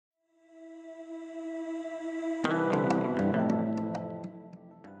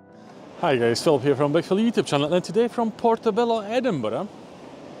Hi guys, Philip here from Phil YouTube channel, and today from Portobello, Edinburgh.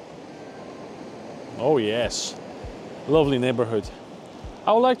 Oh yes, lovely neighborhood.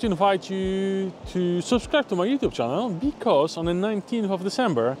 I would like to invite you to subscribe to my YouTube channel because on the 19th of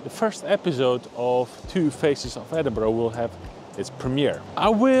December, the first episode of Faces of Edinburgh will have its premiere. I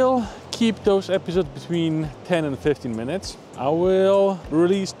will keep those episodes between 10 and 15 minutes. I will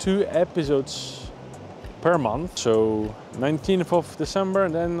release 2 episodes per month, so 19th of December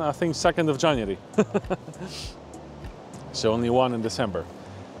and then I think 2nd of January. So only one in December,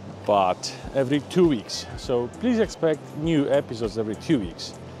 but every 2 weeks. So please expect new episodes every 2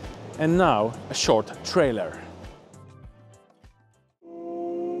 weeks. And now a short trailer.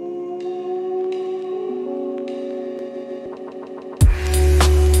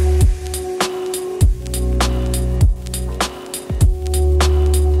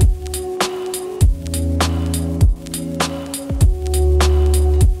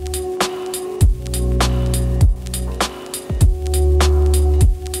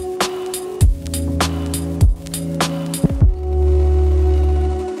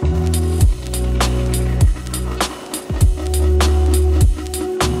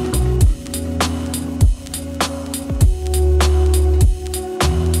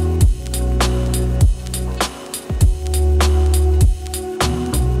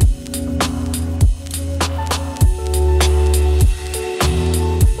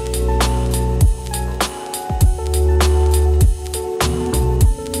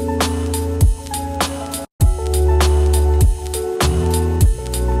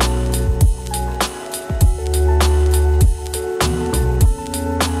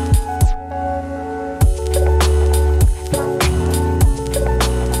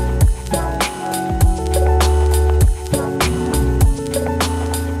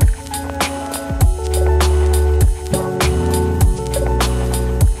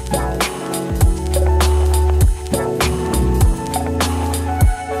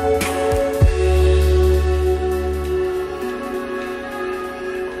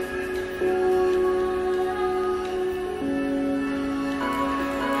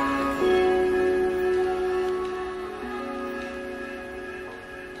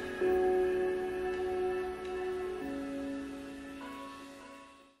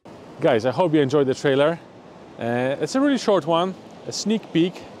 Guys, I hope you enjoyed the trailer. It's a really short one, a sneak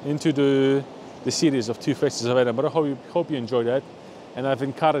peek into the series of Faces of Edinburgh. Hope you enjoyed that, and I've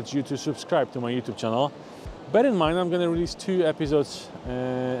encouraged you to subscribe to my YouTube channel. Bear in mind, I'm going to release 2 episodes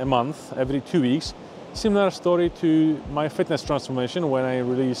a month, every 2 weeks. Similar story to my fitness transformation when I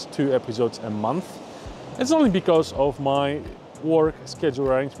release 2 episodes a month. It's only because of my work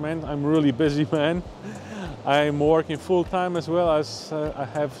schedule arrangement. I'm really busy man. I'm working full-time as well as I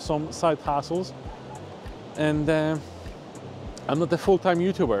have some side hustles, and I'm not a full-time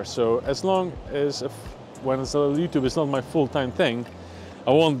YouTuber, so as long as when YouTube is not my full-time thing,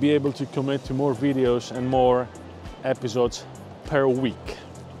 I won't be able to commit to more videos and more episodes per week.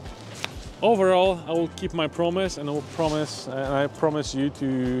 Overall, I will keep my promise, and I promise you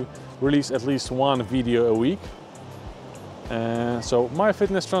to release at least 1 video a week. So my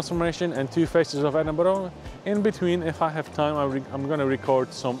fitness transformation and 2 Faces of Edinburgh. In between, if I have time, I'm going to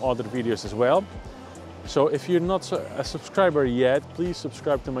record some other videos as well. So if you're not a subscriber yet, please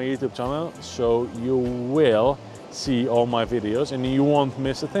subscribe to my YouTube channel so you will see all my videos and you won't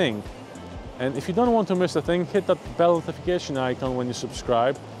miss a thing. And if you don't want to miss a thing, hit that bell notification icon when you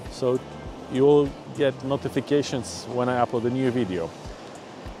subscribe so you'll get notifications when I upload a new video.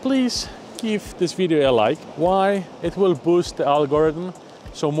 Please give this video a like. Why? It will boost the algorithm,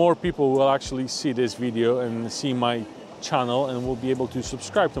 so more people will actually see this video and see my channel and will be able to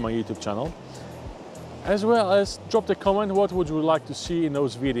subscribe to my YouTube channel. As well as drop the comment, what would you like to see in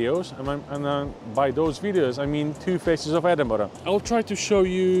those videos? And by those videos, I mean 2 Faces of Edinburgh. I'll try to show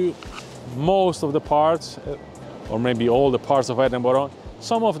you most of the parts, or maybe all the parts of Edinburgh.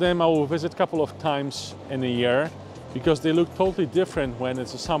 Some of them I will visit a couple of times in a year, because they look totally different when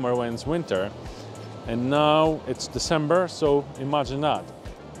it's summer, when it's winter. And now it's December, so imagine that.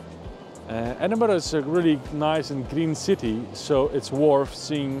 Edinburgh is a really nice and green city, so it's worth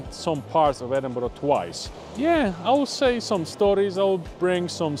seeing some parts of Edinburgh twice. Yeah, I will say some stories, I will bring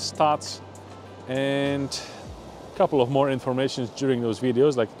some stats and a couple of more information during those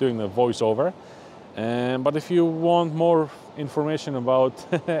videos, like doing the voiceover. But if you want more information about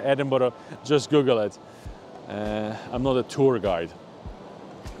Edinburgh, just Google it. I'm not a tour guide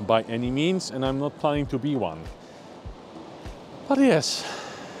by any means, and I'm not planning to be one. But yes,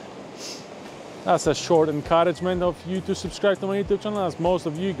 that's a short encouragement of you to subscribe to my YouTube channel, as most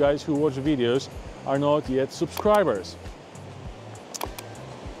of you guys who watch videos are not yet subscribers.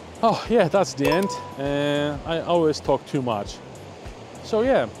 Oh yeah, that's the end. I always talk too much. So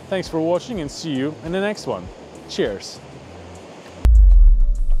yeah, thanks for watching and see you in the next one. Cheers.